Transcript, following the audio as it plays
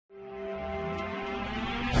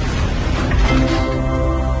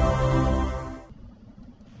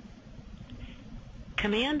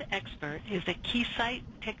Command Expert is a Keysight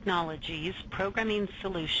Technologies programming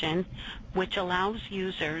solution which allows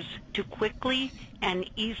users to quickly and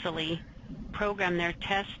easily program their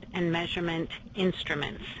test and measurement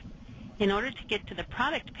instruments. In order to get to the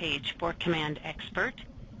product page for Command Expert,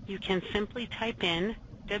 you can simply type in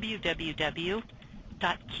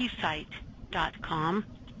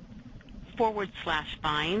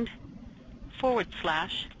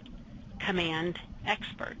www.keysight.com/find/Command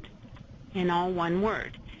Expert in all one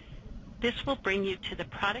word. This will bring you to the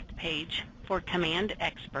product page for Command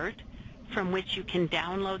Expert, from which you can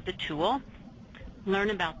download the tool, learn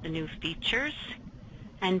about the new features,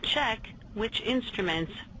 and check which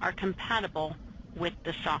instruments are compatible with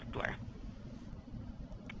the software.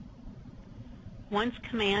 Once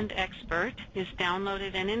Command Expert is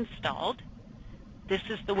downloaded and installed, this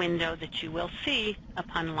is the window that you will see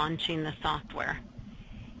upon launching the software.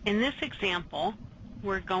 In this example,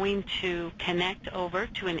 we're going to connect over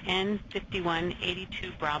to an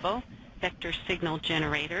N5182 Bravo vector signal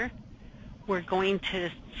generator. We're going to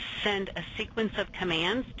send a sequence of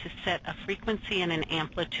commands to set a frequency and an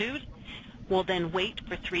amplitude. We'll then wait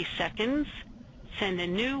for 3 seconds, send a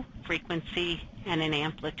new frequency and an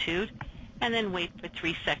amplitude, and then wait for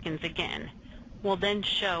 3 seconds again. We'll then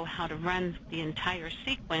show how to run the entire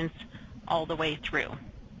sequence all the way through.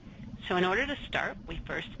 So in order to start, we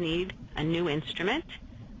first need a new instrument.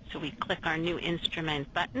 So we click our new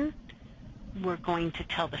instrument button. We're going to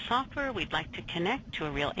tell the software we'd like to connect to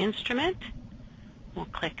a real instrument. We'll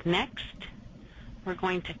click Next. We're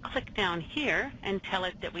going to click down here and tell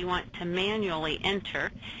it that we want to manually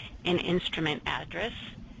enter an instrument address.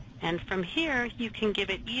 And from here, you can give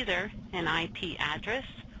it either an IP address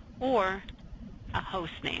or a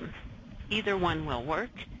host name. Either one will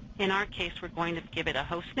work. In our case, we're going to give it a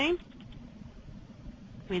host name.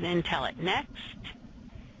 We then tell it Next.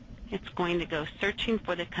 It's going to go searching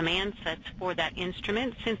for the command sets for that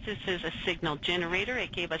instrument. Since this is a signal generator,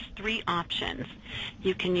 it gave us 3 options.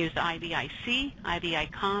 You can use IVIC,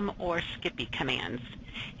 IVICOM, or Skippy commands.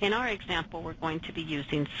 In our example, we're going to be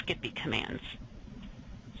using Skippy commands.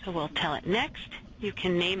 So we'll tell it Next. You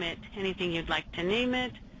can name it anything you'd like to name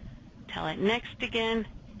it. Tell it Next again.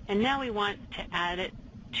 And now we want to add it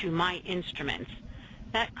to My Instruments.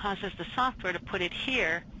 That causes the software to put it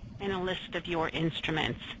here in a list of your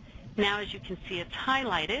instruments. Now, as you can see, it's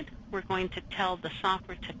highlighted. We're going to tell the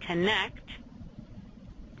software to connect.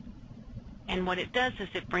 And what it does is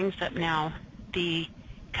it brings up now the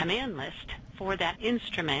command list for that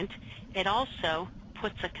instrument. It also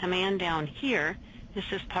puts a command down here.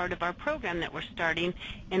 This is part of our program that we're starting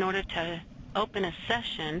in order to open a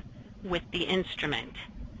session with the instrument.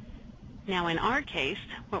 Now, in our case,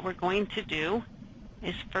 what we're going to do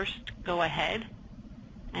is first go ahead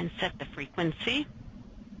and set the frequency.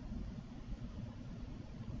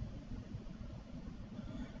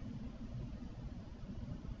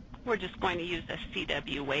 We're just going to use a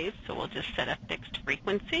CW wave, so we'll just set a fixed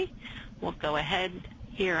frequency. We'll go ahead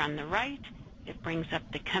here on the right. It brings up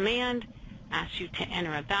the command, asks you to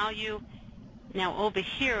enter a value. Now over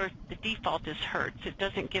here, the default is hertz. It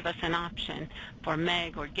doesn't give us an option for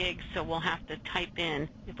meg or gig, so we'll have to type in,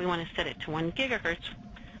 if we want to set it to 1 gigahertz,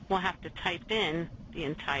 we'll have to type in the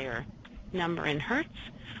entire number in hertz.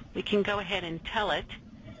 We can go ahead and tell it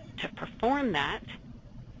to perform that.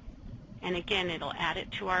 And again, it'll add it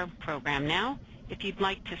to our program now. If you'd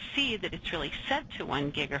like to see that it's really set to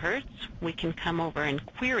 1 gigahertz, we can come over and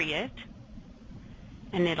query it,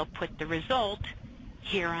 and it'll put the result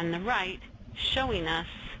here on the right, showing us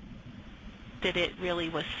that it really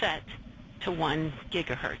was set to 1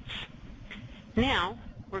 gigahertz. Now,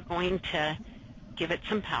 we're going to give it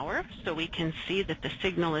some power so we can see that the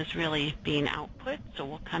signal is really being output. So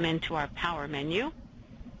we'll come into our power menu.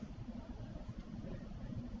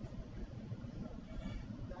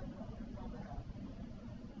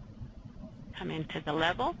 Come into the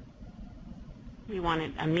level. We want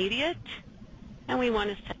it immediate, and we want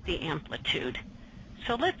to set the amplitude.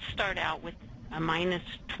 So let's start out with a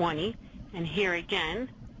 -20, and here again,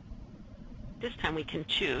 this time we can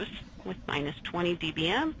choose with -20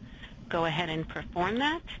 dBm. Go ahead and perform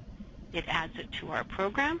that. It adds it to our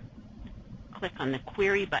program. Click on the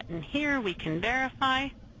query button here. We can verify.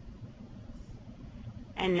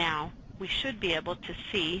 And now we should be able to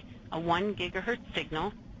see a 1 gigahertz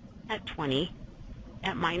signal at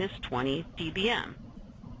 -20 dBm.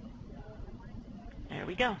 There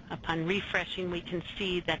we go. Upon refreshing, we can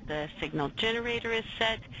see that the signal generator is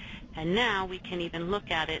set, and now we can even look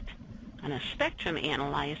at it on a spectrum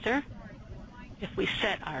analyzer. If we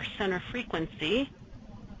set our center frequency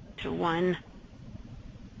to 1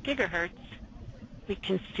 gigahertz, we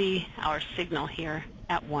can see our signal here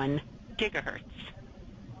at 1 gigahertz.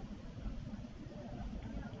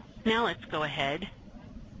 Now let's go ahead.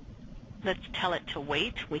 Let's tell it to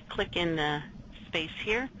wait. We click in the space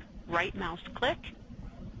here, right mouse click,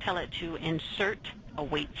 tell it to insert a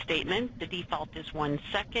wait statement. The default is 1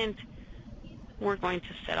 second. We're going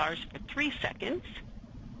to set ours for 3 seconds.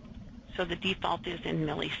 So the default is in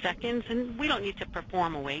milliseconds, and we don't need to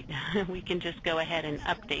perform a wait. We can just go ahead and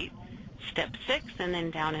update step 6, and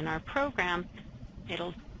then down in our program,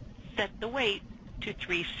 it'll set the wait to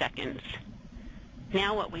 3 seconds.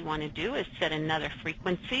 Now what we want to do is set another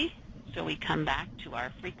frequency. So we come back to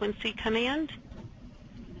our frequency command.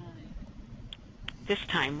 This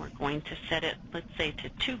time we're going to set it, let's say, to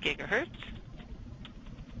 2 gigahertz.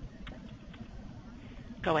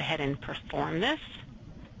 Go ahead and perform this.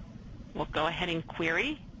 We'll go ahead and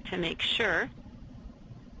query to make sure.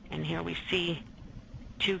 And here we see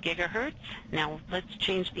 2 gigahertz. Now let's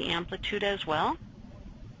change the amplitude as well.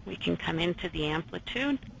 We can come into the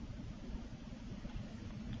amplitude.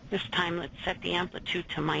 This time let's set the amplitude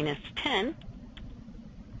to -10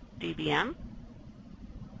 dBm.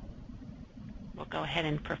 We'll go ahead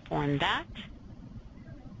and perform that.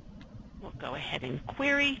 We'll go ahead and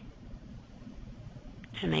query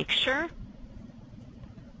to make sure.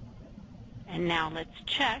 And now let's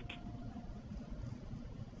check.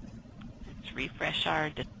 Let's refresh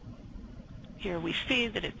our. Here we see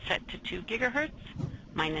that it's set to 2 gigahertz,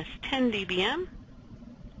 -10 dBm.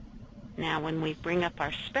 Now when we bring up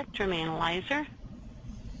our spectrum analyzer,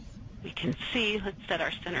 we can see, let's set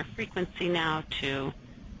our center frequency now to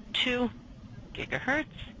 2 gigahertz.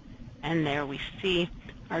 And there we see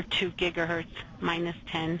our 2 gigahertz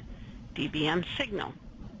 -10 dBm signal.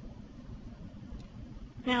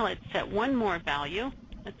 Now let's set one more value.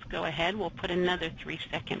 Let's go ahead. We'll put another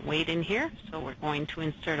 3-second wait in here. So we're going to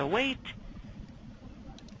insert a wait.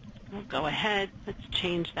 We'll go ahead. Let's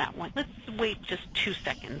change that one. Let's wait just 2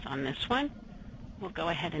 seconds on this one. We'll go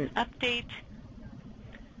ahead and update.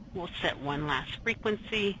 We'll set one last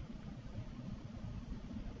frequency.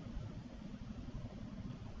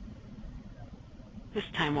 This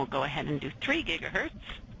time we'll go ahead and do 3 gigahertz.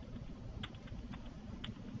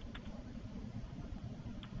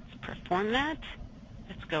 Perform that.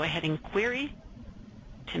 Let's go ahead and query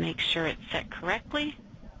to make sure it's set correctly.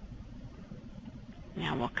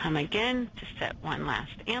 Now we'll come again to set one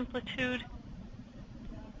last amplitude.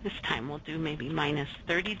 This time we'll do maybe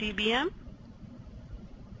 -30 dBm.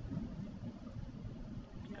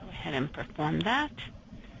 Go ahead and perform that.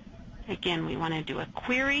 Again, we want to do a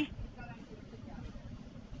query.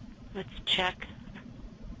 Let's check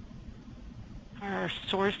our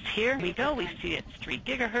source here. Here we go. We see it's 3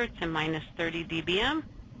 gigahertz and -30 dBm.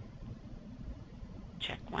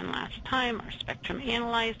 Check one last time. Our spectrum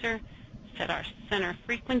analyzer. Set our center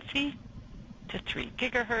frequency to 3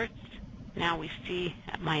 gigahertz. Now we see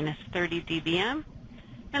at -30 dBm.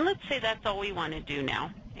 And let's say that's all we want to do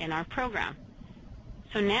now in our program.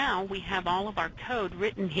 So now we have all of our code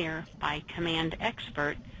written here by Command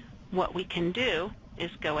Expert. What we can do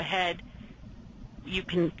is go ahead. You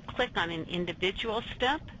can click on an individual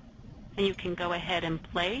step, and you can go ahead and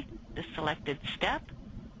play the selected step,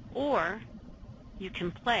 or you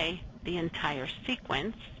can play the entire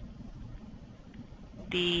sequence.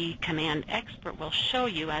 The Command Expert will show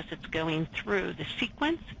you as it's going through the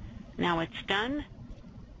sequence. Now it's done,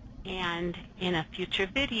 and in a future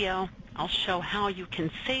video, I'll show how you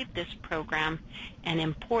can save this program and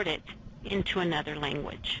import it into another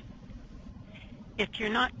language. If you're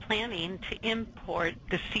not planning to import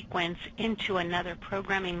the sequence into another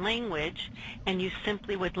programming language and you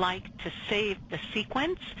simply would like to save the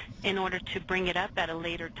sequence in order to bring it up at a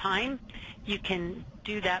later time, you can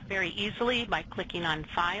do that very easily by clicking on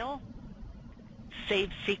File,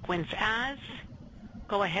 Save Sequence As.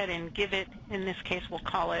 Go ahead and give it, in this case we'll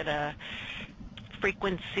call it a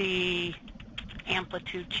frequency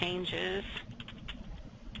amplitude changes.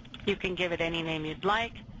 You can give it any name you'd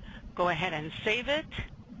like. Go ahead and save it,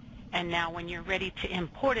 and now when you're ready to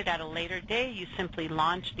import it at a later day, you simply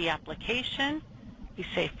launch the application. You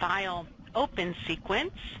say File, Open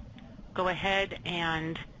Sequence. Go ahead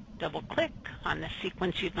and double-click on the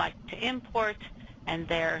sequence you'd like to import, and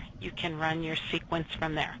there you can run your sequence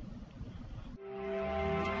from there.